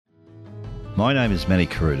My name is Manny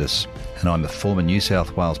Carudis, and I'm a former New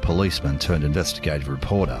South Wales policeman turned investigative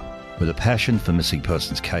reporter with a passion for missing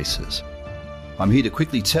persons cases. I'm here to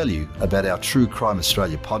quickly tell you about our True Crime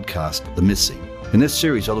Australia podcast, The Missing. In this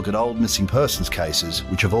series, I look at old missing persons cases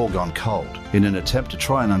which have all gone cold in an attempt to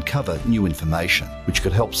try and uncover new information which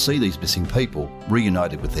could help see these missing people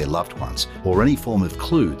reunited with their loved ones, or any form of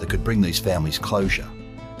clue that could bring these families closure.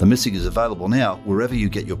 The Missing is available now wherever you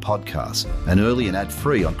get your podcasts, and early and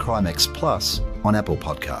ad-free on CrimeX Plus on Apple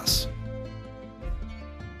Podcasts.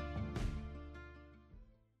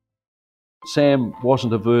 Sam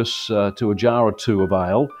wasn't averse to a jar or two of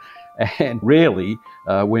ale and rarely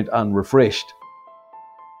went unrefreshed.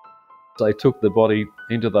 They took the body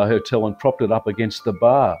into the hotel and propped it up against the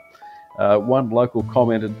bar. One local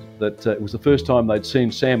commented that it was the first time they'd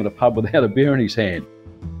seen Sam in a pub without a beer in his hand.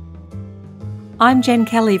 I'm Jen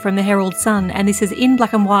Kelly from the Herald Sun, and this is In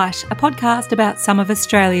Black and White, a podcast about some of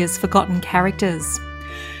Australia's forgotten characters.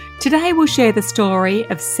 Today we'll share the story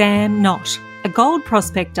of Sam Nott, a gold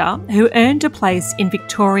prospector who earned a place in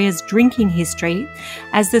Victoria's drinking history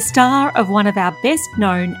as the star of one of our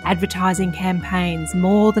best-known advertising campaigns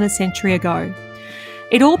more than a century ago.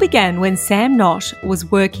 It all began when Sam Nott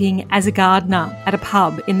was working as a gardener at a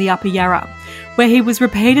pub in the Upper Yarra, where he was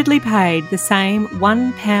repeatedly paid the same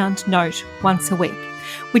 £1 note once a week,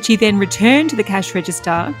 which he then returned to the cash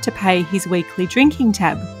register to pay his weekly drinking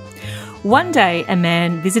tab. One day, a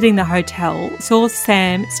man visiting the hotel saw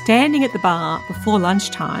Sam standing at the bar before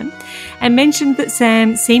lunchtime and mentioned that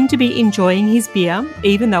Sam seemed to be enjoying his beer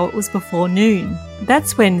even though it was before noon.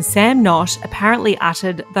 That's when Sam Nott apparently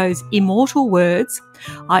uttered those immortal words,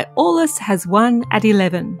 "I allus has one at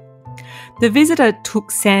 11. The visitor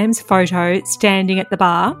took Sam's photo standing at the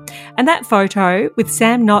bar, and that photo with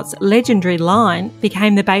Sam Nott's legendary line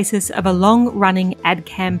became the basis of a long-running ad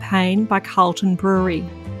campaign by Carlton Brewery.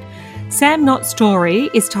 Sam Nott's story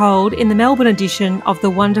is told in the Melbourne edition of the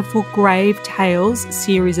wonderful Grave Tales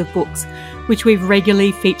series of books, which we've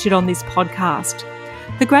regularly featured on this podcast.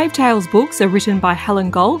 The Grave Tales books are written by Helen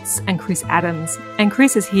Goltz and Chris Adams, and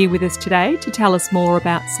Chris is here with us today to tell us more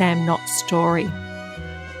about Sam Nott's story.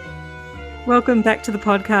 Welcome back to the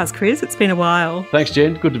podcast, Chris. It's been a while. Thanks,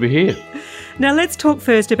 Jen. Good to be here. Now, let's talk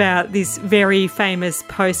first about this very famous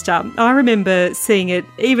poster. I remember seeing it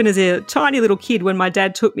even as a tiny little kid when my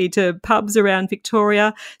dad took me to pubs around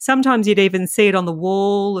Victoria. Sometimes you'd even see it on the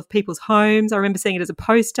wall of people's homes. I remember seeing it as a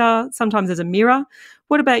poster, sometimes as a mirror.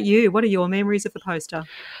 What about you? What are your memories of the poster?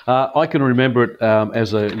 I can remember it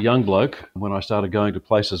as a young bloke when I started going to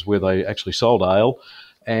places where they actually sold ale.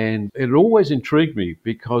 And it always intrigued me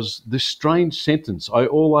because this strange sentence, I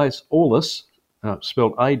allus,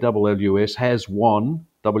 spelled A-double-L-U-S, has one,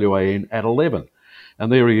 W-A-N, at 11.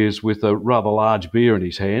 And there he is with a rather large beer in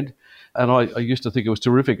his hand. And I used to think it was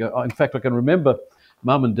terrific. In fact, I can remember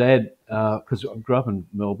Mum and Dad, because I grew up in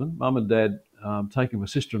Melbourne, Mum and Dad taking my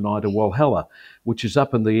sister and I to Walhalla, which is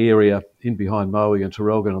up in the area in behind Moe and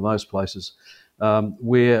Terrelgan and those places,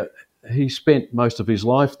 where he spent most of his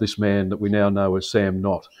life, this man that we now know as Sam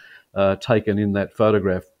Nott, taken in that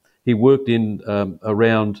photograph. He worked in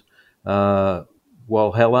around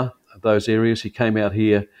Walhalla, those areas. He came out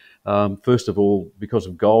here, first of all, because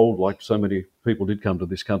of gold, like so many people did come to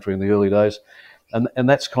this country in the early days. And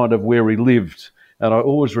that's kind of where he lived. And I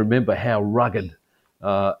always remember how rugged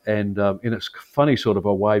and in a funny sort of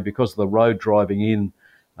a way, because the road driving in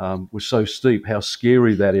was so steep, how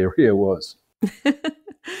scary that area was.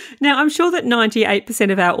 Now, I'm sure that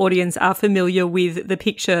 98% of our audience are familiar with the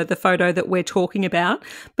picture, the photo that we're talking about.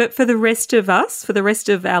 But for the rest of us, for the rest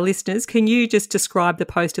of our listeners, can you just describe the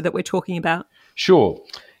poster that we're talking about? Sure.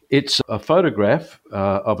 It's a photograph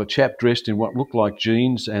of a chap dressed in what looked like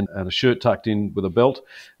jeans and a shirt tucked in with a belt,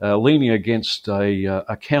 leaning against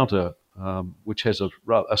a counter which has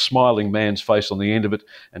a smiling man's face on the end of it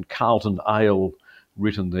and Carlton Ale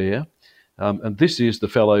written there. And this is the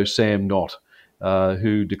fellow Sam Nott,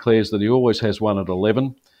 who declares that he always has one at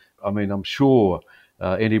 11. I mean, I'm sure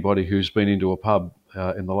anybody who's been into a pub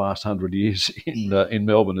in the last 100 years in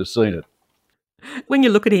Melbourne has seen it. When you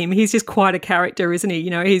look at him, he's just quite a character, isn't he? You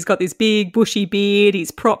know, he's got this big bushy beard, he's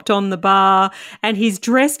propped on the bar, and he's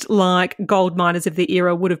dressed like gold miners of the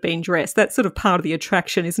era would have been dressed. That's sort of part of the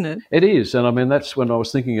attraction, isn't it? It is, and I mean, that's when I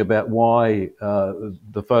was thinking about why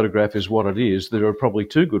the photograph is what it is. There are probably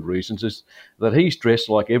two good reasons. Is that he's dressed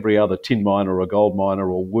like every other tin miner or gold miner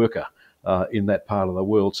or worker in that part of the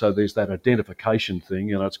world. So there's that identification thing.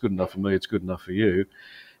 You know, it's good enough for me, it's good enough for you.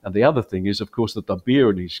 And the other thing is, of course, that the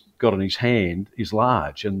beer he's got in his hand is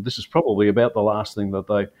large, and this is probably about the last thing that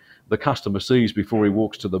the customer sees before he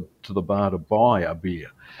walks to the bar to buy a beer.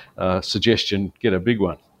 Suggestion: get a big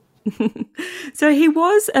one. So he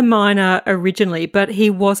was a miner originally, but he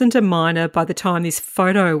wasn't a miner by the time this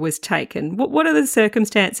photo was taken. What are the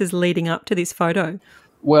circumstances leading up to this photo?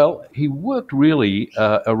 Well, he worked really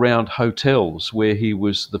around hotels where he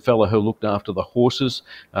was the fellow who looked after the horses,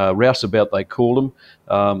 rouseabout they called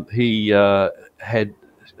him. He had,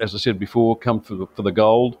 as I said before, come for the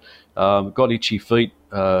gold, got itchy feet,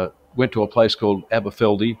 went to a place called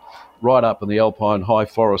Aberfeldy, right up in the Alpine high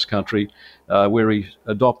forest country, where he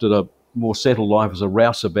adopted a more settled life as a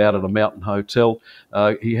rouseabout at a mountain hotel.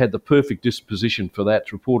 He had the perfect disposition for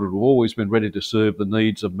that, reported to have always been ready to serve the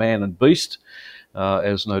needs of man and beast.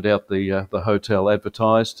 As no doubt the hotel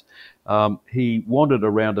advertised. He wandered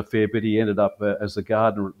around a fair bit. He ended up as the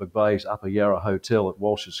gardener at McVeigh's Upper Yarra Hotel at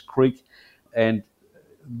Walsh's Creek. And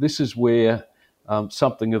this is where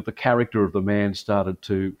something of the character of the man started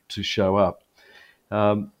to show up.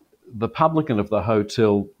 The publican of the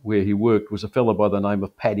hotel where he worked was a fellow by the name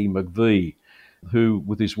of Paddy McVeigh, who,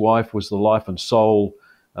 with his wife, was the life and soul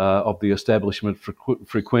of the establishment,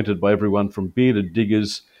 frequented by everyone from bearded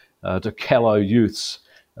diggers to callow youths,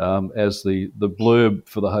 as the blurb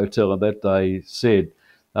for the hotel of that day said.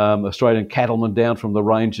 Australian cattlemen down from the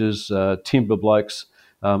ranges, timber blokes,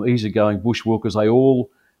 easygoing bushwalkers, they all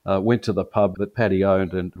went to the pub that Paddy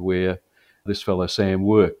owned and where this fellow Sam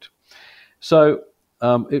worked. So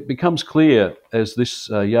it becomes clear as this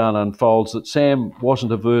yarn unfolds that Sam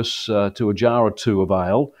wasn't averse to a jar or two of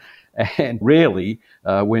ale and rarely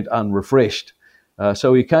went unrefreshed.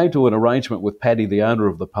 So he came to an arrangement with Paddy, the owner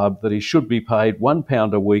of the pub, that he should be paid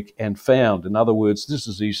 £1 a week and found. In other words, this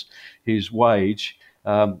is his wage,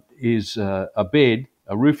 is a bed,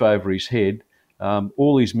 a roof over his head,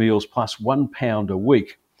 all his meals plus £1 a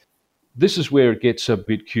week. This is where it gets a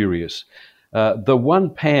bit curious. The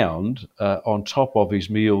 £1 on top of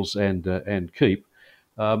his meals and keep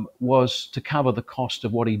was to cover the cost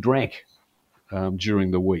of what he drank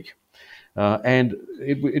during the week. And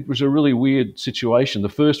it was a really weird situation. The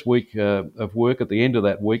first week of work, at the end of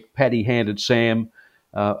that week, Paddy handed Sam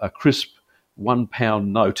a crisp £1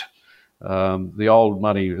 note, the old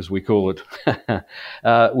money as we call it,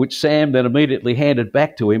 which Sam then immediately handed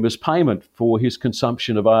back to him as payment for his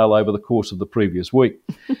consumption of ale over the course of the previous week.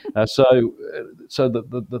 So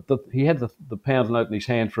he had the pound note in his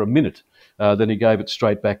hand for a minute, then he gave it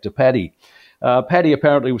straight back to Paddy. Paddy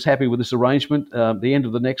apparently was happy with this arrangement. At the end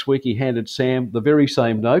of the next week, he handed Sam the very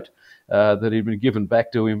same note that he'd been given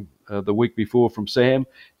back to him the week before from Sam.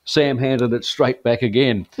 Sam handed it straight back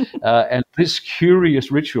again. And this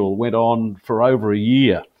curious ritual went on for over a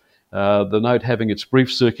year, the note having its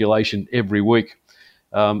brief circulation every week.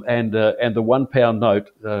 And the £1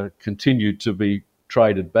 note continued to be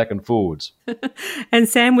traded back and forwards. And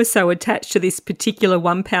Sam was so attached to this particular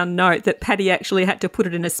 £1 note that Paddy actually had to put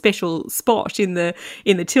it in a special spot in the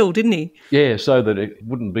till, didn't he? Yeah, so that it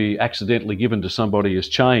wouldn't be accidentally given to somebody as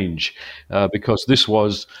change, because this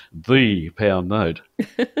was the pound note.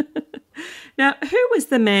 Now, who was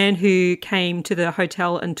the man who came to the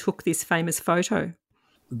hotel and took this famous photo?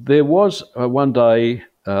 There was one day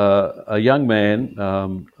a young man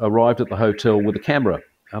arrived at the hotel with a camera.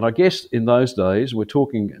 And I guess in those days, we're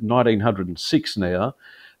talking 1906 now,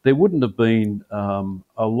 there wouldn't have been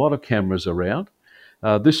a lot of cameras around.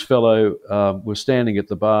 This fellow was standing at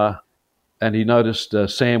the bar and he noticed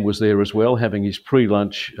Sam was there as well, having his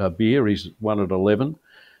pre-lunch beer. He's one at 11.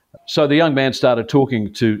 So the young man started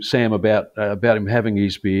talking to Sam about him having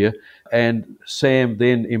his beer, and Sam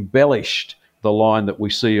then embellished the line that we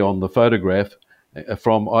see on the photograph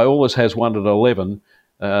from "I always has one at 11,"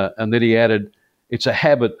 and then he added, "It's a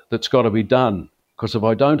habit that's got to be done, because if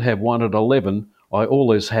I don't have one at 11, I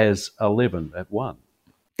always has 11 at 1.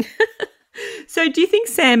 So do you think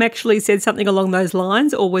Sam actually said something along those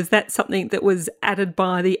lines, or was that something that was added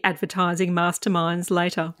by the advertising masterminds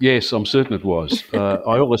later? Yes, I'm certain it was.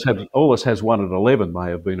 I always has one at 11 may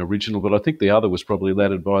have been original, but I think the other was probably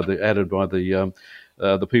added by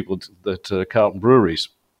the people at Carlton Breweries.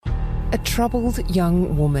 A troubled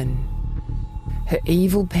young woman. Her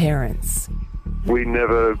evil parents. We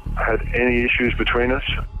never had any issues between us.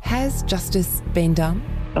 Has justice been done?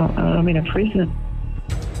 I'm in a prison.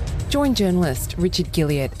 Join journalist Richard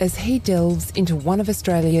Gilliatt as he delves into one of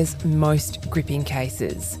Australia's most gripping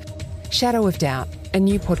cases. Shadow of Doubt, a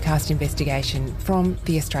new podcast investigation from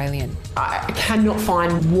The Australian. I cannot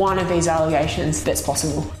find one of these allegations that's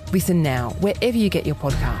possible. Listen now, wherever you get your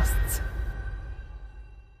podcasts.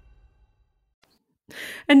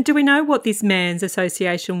 And do we know what this man's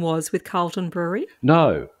association was with Carlton Brewery?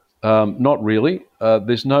 No, Not really.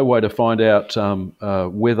 There's no way to find out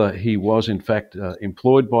whether he was in fact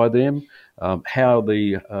employed by them, how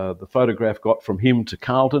the photograph got from him to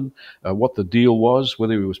Carlton, what the deal was,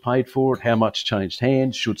 whether he was paid for it, how much changed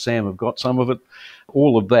hands, should Sam have got some of it.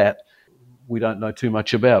 All of that we don't know too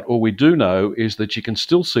much about. All we do know is that you can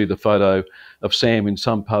still see the photo of Sam in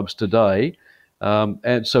some pubs today.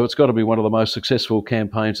 And so it's got to be one of the most successful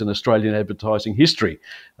campaigns in Australian advertising history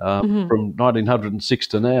from 1906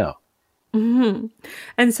 to now. Mm-hmm.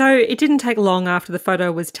 And so it didn't take long after the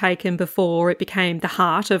photo was taken before it became the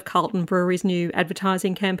heart of Carlton Brewery's new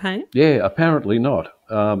advertising campaign? Yeah, apparently not.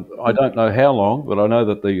 I don't know how long, but I know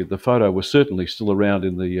that the photo was certainly still around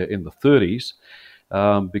in the 30s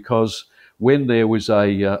because when there was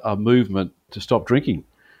a movement to stop drinking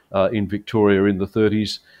in Victoria in the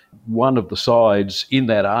 30s, one of the sides in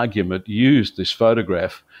that argument used this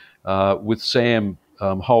photograph with Sam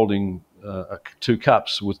holding 2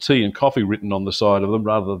 cups with tea and coffee written on the side of them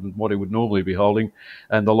rather than what he would normally be holding,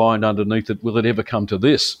 and the line underneath it, "Will it ever come to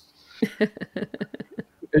this?"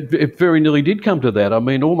 It very nearly did come to that. I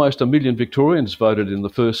mean, almost 1 million Victorians voted in the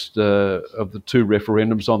first of the 2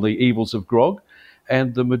 referendums on the evils of grog,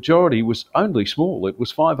 and the majority was only small. It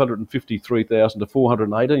was 553,000 to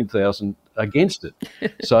 418,000 against it.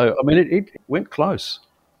 So, I mean, it went close.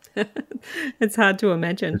 It's hard to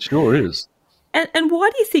imagine. It sure is. And why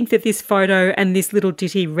do you think that this photo and this little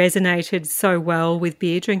ditty resonated so well with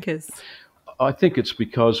beer drinkers? I think it's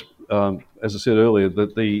because, as I said earlier,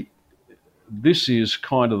 that this is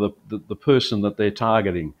kind of the person that they're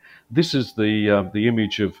targeting. This is the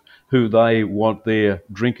image of who they want their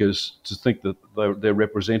drinkers to think that they're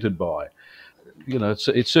represented by. You know,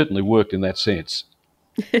 it certainly worked in that sense.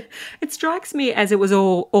 It strikes me as it was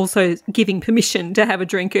also giving permission to have a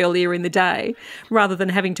drink earlier in the day rather than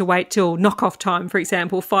having to wait till knock-off time, for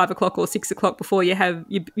example, 5 o'clock or 6 o'clock before you have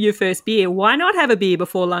your first beer. Why not have a beer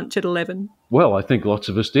before lunch at 11? Well, I think lots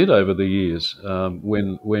of us did over the years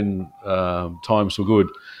when times were good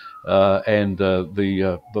and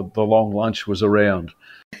the long lunch was around.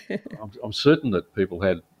 I'm certain that people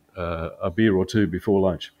had a beer or 2 before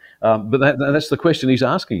lunch. But that's the question he's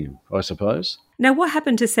asking him, I suppose. Now, what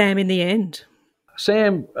happened to Sam in the end?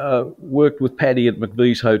 Sam worked with Paddy at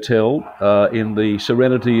McVie's Hotel in the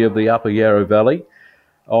serenity of the Upper Yarra Valley.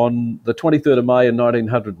 On the 23rd of May in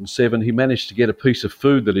 1907, he managed to get a piece of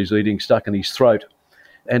food that he's eating stuck in his throat,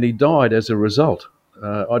 and he died as a result.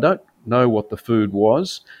 I don't know what the food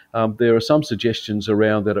was. There are some suggestions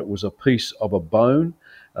around that it was a piece of a bone,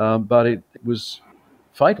 but it was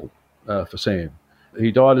fatal for Sam. He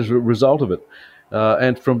died as a result of it.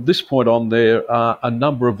 And from this point on, there are a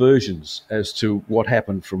number of versions as to what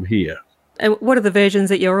happened from here. And what are the versions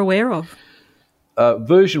that you're aware of?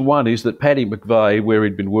 Version 1 is that Paddy McVeigh, where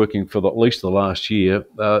he'd been working for at least the last year,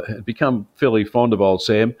 had become fairly fond of old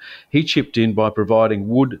Sam. He chipped in by providing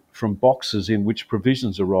wood from boxes in which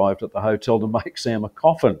provisions arrived at the hotel to make Sam a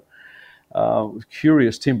coffin.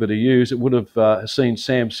 Curious timber to use. It would have seen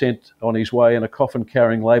Sam sent on his way in a coffin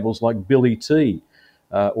carrying labels like Billy Tea,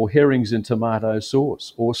 or herrings in tomato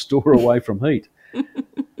sauce, or store away from heat.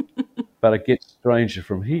 But it gets stranger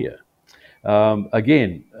from here.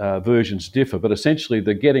 Again, versions differ, but essentially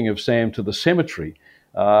the getting of Sam to the cemetery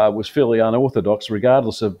was fairly unorthodox,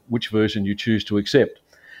 regardless of which version you choose to accept.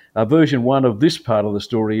 Version 1 of this part of the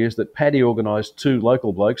story is that Paddy organised 2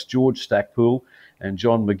 local blokes, George Stackpool and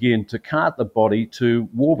John McGinn, to cart the body to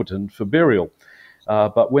Warburton for burial.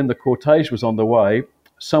 But when the cortege was on the way,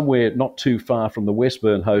 somewhere not too far from the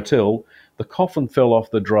Westburn Hotel, the coffin fell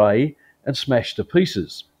off the dray and smashed to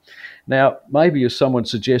pieces. Now, maybe as someone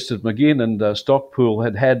suggested, McGinn and Stackpool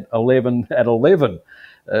had 11 at 11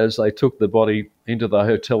 as they took the body into the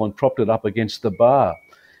hotel and propped it up against the bar.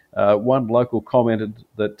 One local commented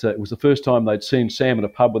that it was the first time they'd seen Sam in a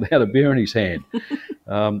pub without a beer in his hand.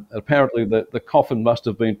 Apparently the coffin must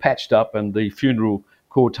have been patched up and the funeral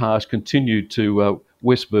cortege continued to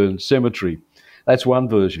Westburn Cemetery. That's one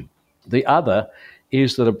version. The other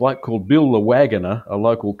is that a bloke called Bill the Wagoner, a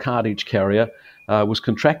local cartage carrier, was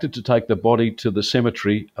contracted to take the body to the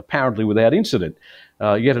cemetery, apparently without incident.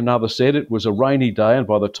 Yet another said it was a rainy day, and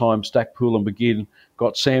by the time Stackpool and McGinn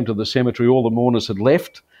got Sam to the cemetery, all the mourners had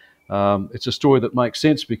left. It's a story that makes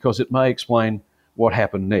sense because it may explain what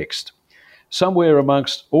happened next. Somewhere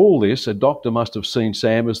amongst all this, a doctor must have seen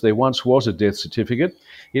Sam, as there once was a death certificate.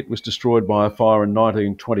 It was destroyed by a fire in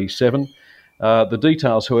 1927. The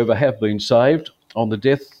details, however, have been saved. On the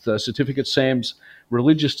death certificate, Sam's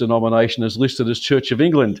religious denomination is listed as Church of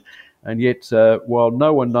England. And yet, while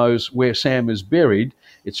no one knows where Sam is buried,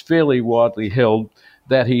 it's fairly widely held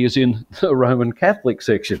that he is in the Roman Catholic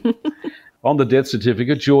section. On the death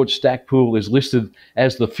certificate, George Stackpool is listed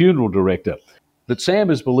as the funeral director. That Sam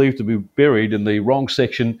is believed to be buried in the wrong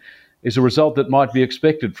section is a result that might be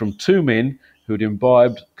expected from two men who'd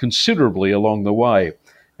imbibed considerably along the way.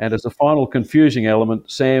 And as a final confusing element,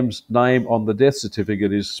 Sam's name on the death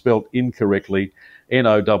certificate is spelt incorrectly,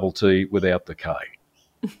 N-O-T-T without the K.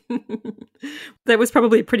 That was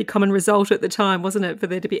probably a pretty common result at the time, wasn't it, for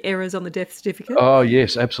there to be errors on the death certificate? Oh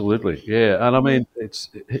yes, absolutely, yeah. And I mean, it's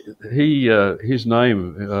his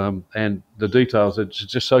name and the details. It's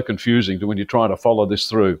just so confusing when you're trying to follow this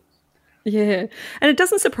through. Yeah, and it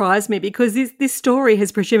doesn't surprise me because this story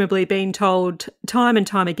has presumably been told time and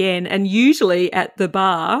time again, and usually at the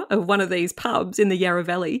bar of one of these pubs in the Yarra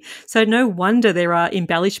Valley. So no wonder there are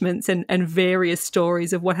embellishments and various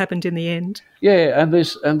stories of what happened in the end. Yeah, and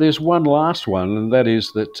there's one last one, and that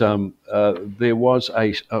is that there was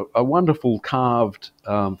a wonderful carved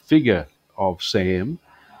figure of Sam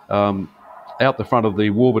out the front of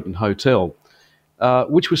the Warburton Hotel,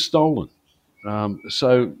 which was stolen.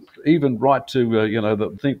 So even right to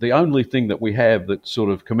the only thing that we have that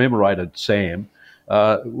sort of commemorated Sam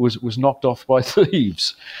was knocked off by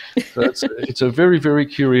thieves. So it's a very, very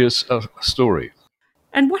curious story.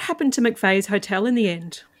 And what happened to McVeigh's Hotel in the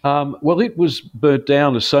end? Well, it was burnt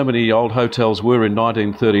down, as so many old hotels were in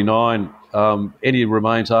 1939. Any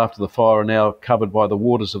remains after the fire are now covered by the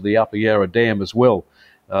waters of the Upper Yarra Dam as well,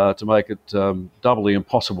 to make it doubly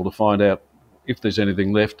impossible to find out if there's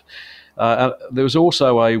anything left. There was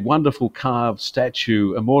also a wonderful carved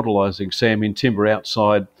statue immortalising Sam in timber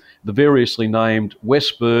outside the variously named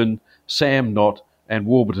Westburn, Sam Knott and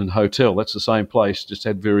Warburton Hotel. That's the same place, just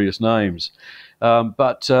had various names.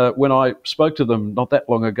 But when I spoke to them not that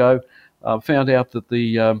long ago, found out that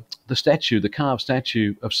the statue, the carved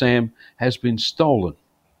statue of Sam, has been stolen.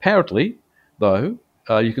 Apparently, though,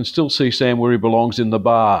 you can still see Sam where he belongs in the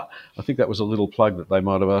bar. I think that was a little plug that they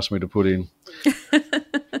might have asked me to put in.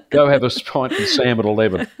 Go have a pint with Sam at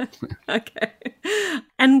 11. Okay.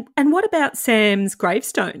 And what about Sam's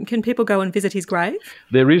gravestone? Can people go and visit his grave?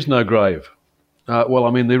 There is no grave. Well,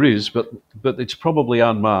 I mean, there is, but it's probably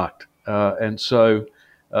unmarked. And so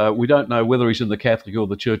we don't know whether he's in the Catholic or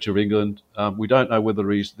the Church of England. We don't know whether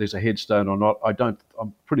there's a headstone or not. I'm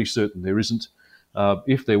pretty certain there isn't.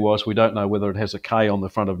 If there was, we don't know whether it has a K on the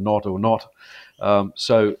front of Knott or not.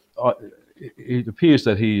 It appears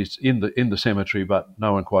that he's in the cemetery, but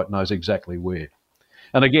no one quite knows exactly where.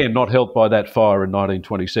 And again, not helped by that fire in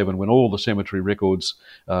 1927 when all the cemetery records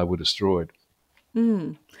were destroyed.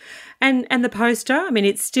 Mm. And the poster, I mean,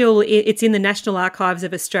 it's in the National Archives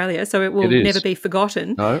of Australia, so it will never be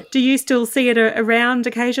forgotten. No. Do you still see it around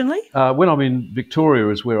occasionally? When I'm in Victoria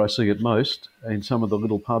is where I see it most, in some of the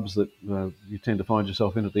little pubs that you tend to find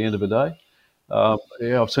yourself in at the end of the day.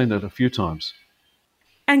 I've seen it a few times.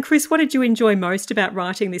 And Chris, what did you enjoy most about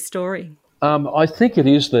writing this story? I think it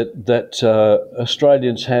is that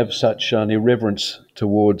Australians have such an irreverence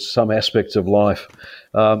towards some aspects of life,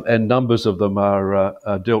 and numbers of them are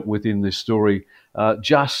dealt with in this story.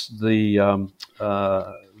 Just the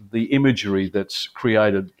imagery that's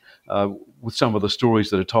created with some of the stories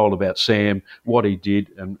that are told about Sam, what he did,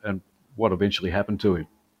 and what eventually happened to him.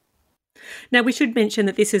 Now, we should mention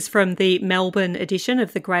that this is from the Melbourne edition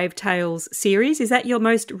of the Grave Tales series. Is that your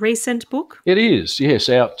most recent book? It is, yes,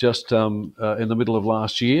 out just in the middle of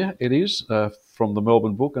last year. It is from the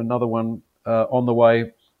Melbourne book. Another one on the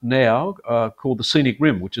way now called The Scenic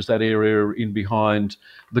Rim, which is that area in behind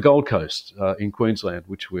the Gold Coast in Queensland,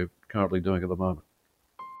 which we're currently doing at the moment.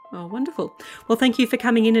 Oh, wonderful. Well, thank you for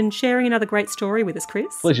coming in and sharing another great story with us,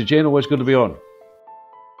 Chris. Pleasure, Jen. Always good to be on.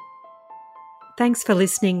 Thanks for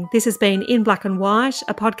listening. This has been In Black and White,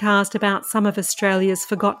 a podcast about some of Australia's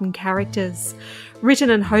forgotten characters. Written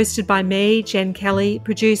and hosted by me, Jen Kelly,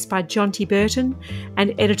 produced by Jonty Burton,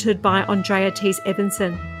 and edited by Andrea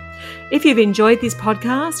Tees-Evanson. If you've enjoyed this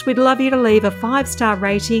podcast, we'd love you to leave a 5-star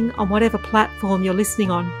rating on whatever platform you're listening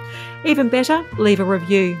on. Even better, leave a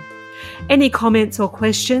review. Any comments or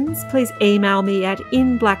questions, please email me at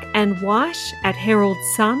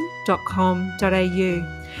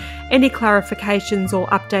inblackandwhite@heraldsun.com.au. Any clarifications or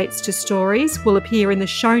updates to stories will appear in the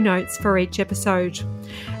show notes for each episode.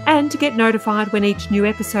 And to get notified when each new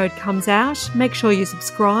episode comes out, make sure you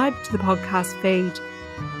subscribe to the podcast feed.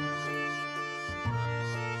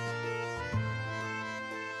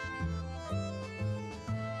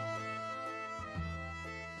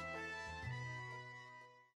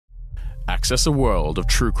 Access a world of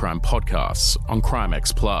true crime podcasts on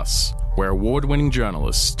Crimex Plus, where award-winning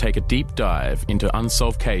journalists take a deep dive into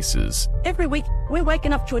unsolved cases. Every week, we're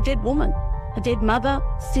waking up to a dead woman, a dead mother,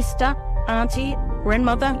 sister, auntie,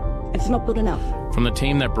 grandmother. It's not good enough. From the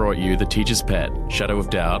team that brought you The Teacher's Pet, Shadow of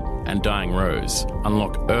Doubt, and Dying Rose,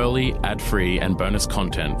 unlock early, ad-free and bonus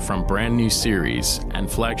content from brand new series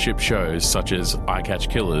and flagship shows such as I Catch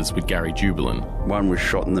Killers with Gary Jubelin. One was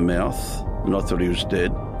shot in the mouth and I thought he was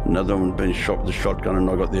dead. Another one had been shot with a shotgun and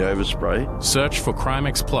I got the overspray. Search for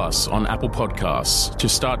Crimex Plus on Apple Podcasts to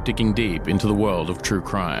start digging deep into the world of true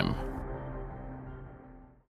crime.